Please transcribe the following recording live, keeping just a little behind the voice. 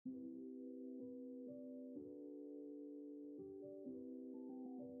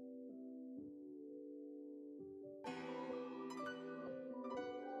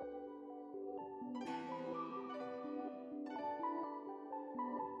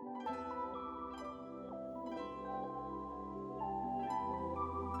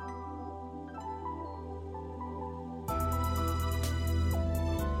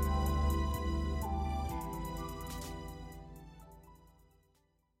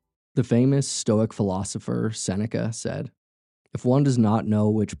The famous Stoic philosopher Seneca said, "If one does not know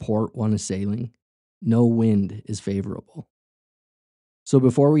which port one is sailing, no wind is favorable." So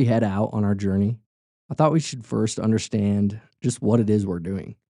before we head out on our journey, I thought we should first understand just what it is we're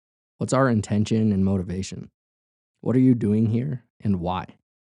doing. What's our intention and motivation? What are you doing here and why?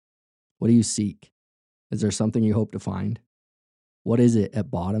 What do you seek? Is there something you hope to find? What is it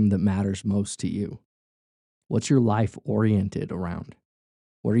at bottom that matters most to you? What's your life oriented around?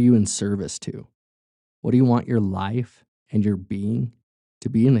 What are you in service to? What do you want your life and your being to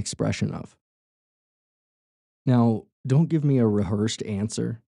be an expression of? Now, don't give me a rehearsed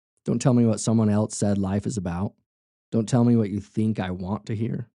answer. Don't tell me what someone else said life is about. Don't tell me what you think I want to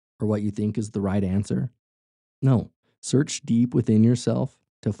hear or what you think is the right answer. No, search deep within yourself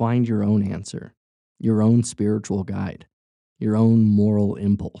to find your own answer, your own spiritual guide, your own moral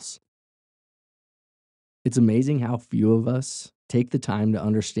impulse. It's amazing how few of us take the time to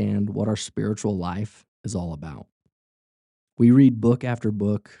understand what our spiritual life is all about. We read book after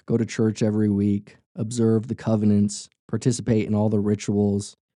book, go to church every week, observe the covenants, participate in all the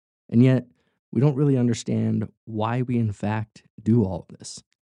rituals, and yet we don't really understand why we, in fact, do all of this.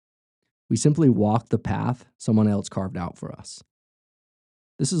 We simply walk the path someone else carved out for us.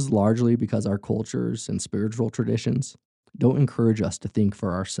 This is largely because our cultures and spiritual traditions don't encourage us to think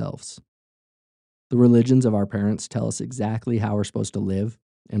for ourselves. The religions of our parents tell us exactly how we're supposed to live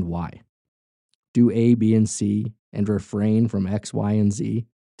and why. Do A, B, and C, and refrain from X, Y, and Z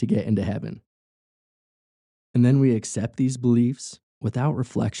to get into heaven. And then we accept these beliefs without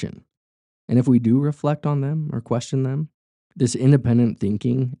reflection. And if we do reflect on them or question them, this independent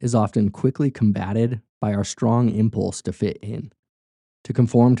thinking is often quickly combated by our strong impulse to fit in, to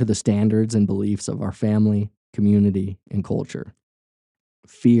conform to the standards and beliefs of our family, community, and culture.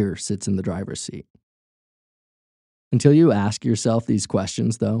 Fear sits in the driver's seat. Until you ask yourself these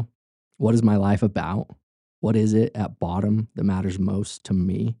questions, though, what is my life about? What is it at bottom that matters most to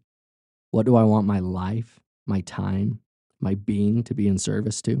me? What do I want my life, my time, my being to be in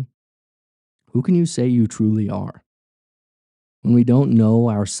service to? Who can you say you truly are? When we don't know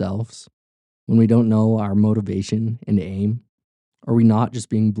ourselves, when we don't know our motivation and aim, are we not just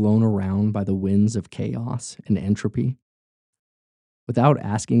being blown around by the winds of chaos and entropy? Without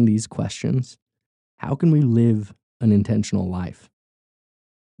asking these questions, how can we live an intentional life?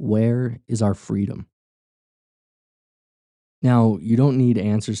 Where is our freedom? Now, you don't need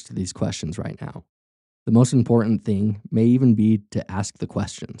answers to these questions right now. The most important thing may even be to ask the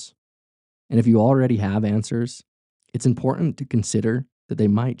questions. And if you already have answers, it's important to consider that they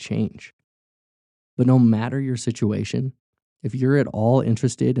might change. But no matter your situation, if you're at all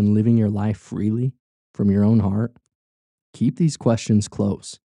interested in living your life freely from your own heart, keep these questions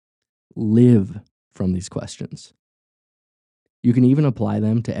close. Live from these questions. You can even apply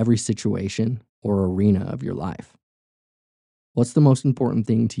them to every situation or arena of your life. What's the most important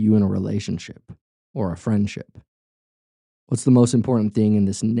thing to you in a relationship or a friendship? What's the most important thing in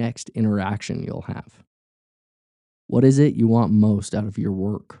this next interaction you'll have? What is it you want most out of your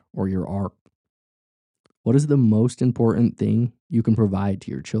work or your art? What is the most important thing you can provide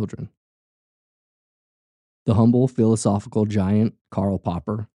to your children? The humble philosophical giant Karl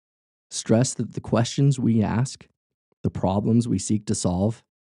Popper stressed that the questions we ask, the problems we seek to solve,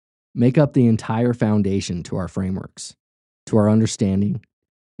 make up the entire foundation to our frameworks, to our understanding,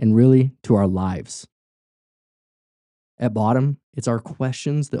 and really to our lives. At bottom, it's our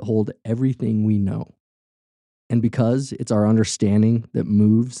questions that hold everything we know. And because it's our understanding that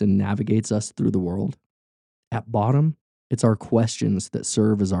moves and navigates us through the world, at bottom, it's our questions that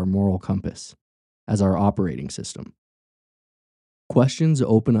serve as our moral compass, as our operating system. Questions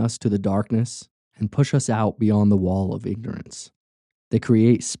open us to the darkness and push us out beyond the wall of ignorance. They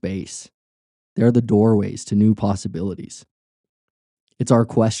create space. They're the doorways to new possibilities. It's our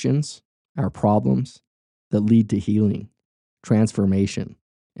questions, our problems, that lead to healing, transformation,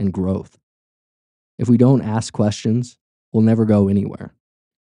 and growth. If we don't ask questions, we'll never go anywhere.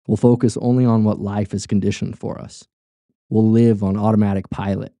 We'll focus only on what life has conditioned for us. We'll live on automatic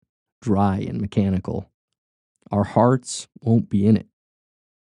pilot, dry and mechanical. Our hearts won't be in it.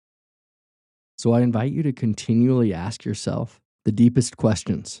 So I invite you to continually ask yourself the deepest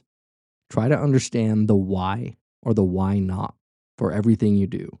questions. Try to understand the why or the why not for everything you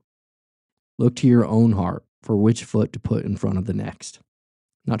do. Look to your own heart for which foot to put in front of the next,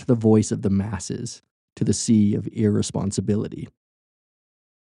 not to the voice of the masses, to the sea of irresponsibility.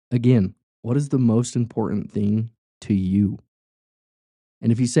 Again, what is the most important thing to you?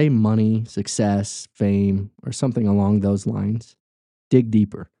 And if you say money, success, fame, or something along those lines, dig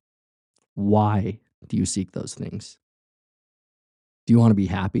deeper. Why do you seek those things? Do you want to be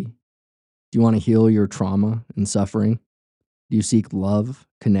happy? Do you want to heal your trauma and suffering? Do you seek love,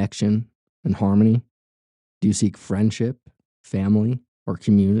 connection, and harmony? Do you seek friendship, family, or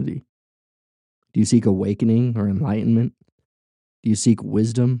community? Do you seek awakening or enlightenment? Do you seek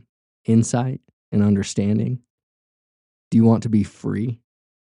wisdom, insight, and understanding? Do you want to be free,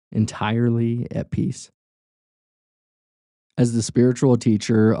 entirely at peace? As the spiritual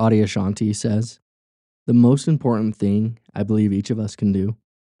teacher Adyashanti says, the most important thing I believe each of us can do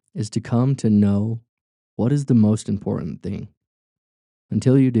is to come to know what is the most important thing.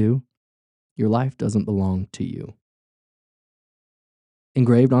 Until you do, your life doesn't belong to you.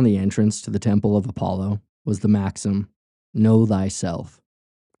 Engraved on the entrance to the temple of Apollo was the maxim, "Know thyself,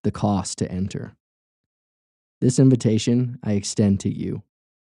 the cost to enter." This invitation I extend to you.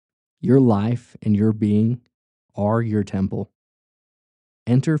 Your life and your being are your temple.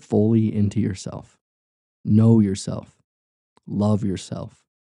 Enter fully into yourself. Know yourself. Love yourself.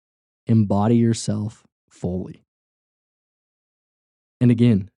 Embody yourself fully. And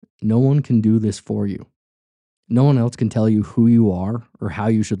again, no one can do this for you. No one else can tell you who you are or how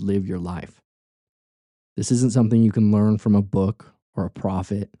you should live your life. This isn't something you can learn from a book or a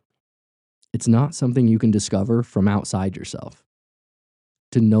prophet. It's not something you can discover from outside yourself.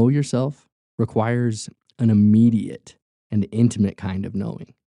 To know yourself requires an immediate and intimate kind of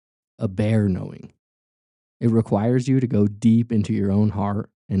knowing, a bare knowing. It requires you to go deep into your own heart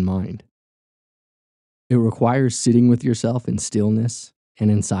and mind. It requires sitting with yourself in stillness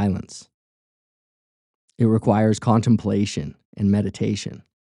and in silence. It requires contemplation and meditation,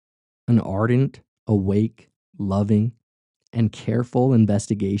 an ardent, awake, loving, and careful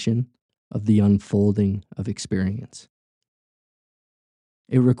investigation of the unfolding of experience.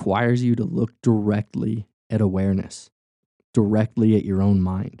 It requires you to look directly at awareness, directly at your own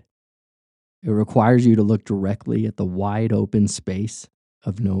mind. It requires you to look directly at the wide open space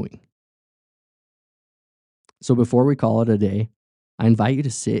of knowing. So before we call it a day, I invite you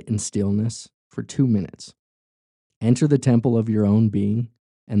to sit in stillness for 2 minutes. Enter the temple of your own being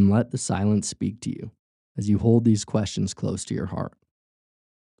and let the silence speak to you as you hold these questions close to your heart.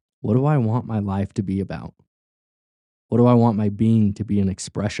 What do I want my life to be about? What do I want my being to be an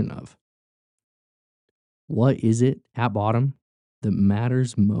expression of? What is it at bottom that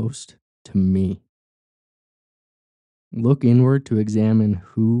matters most to me? Look inward to examine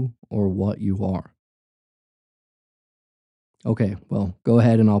who or what you are. Okay, well, go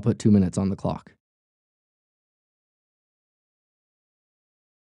ahead and I'll put 2 minutes on the clock.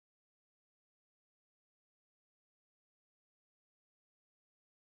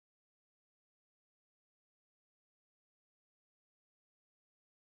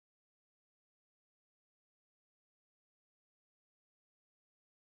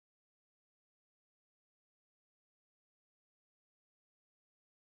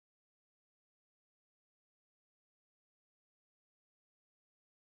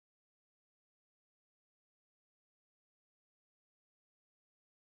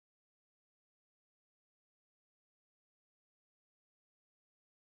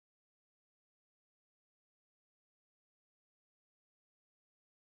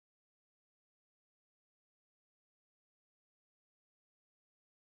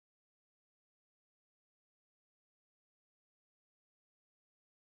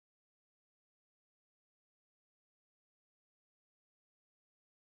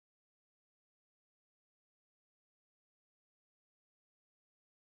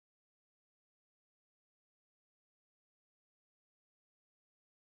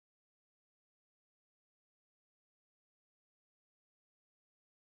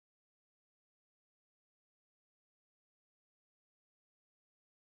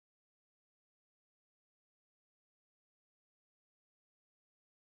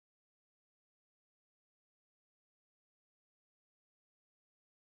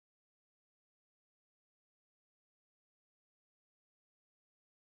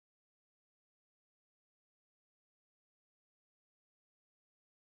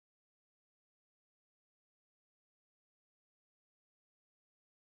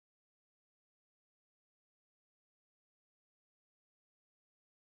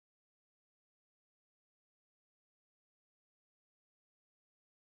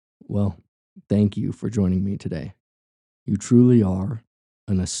 Well, thank you for joining me today. You truly are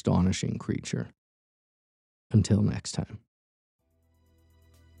an astonishing creature. Until next time.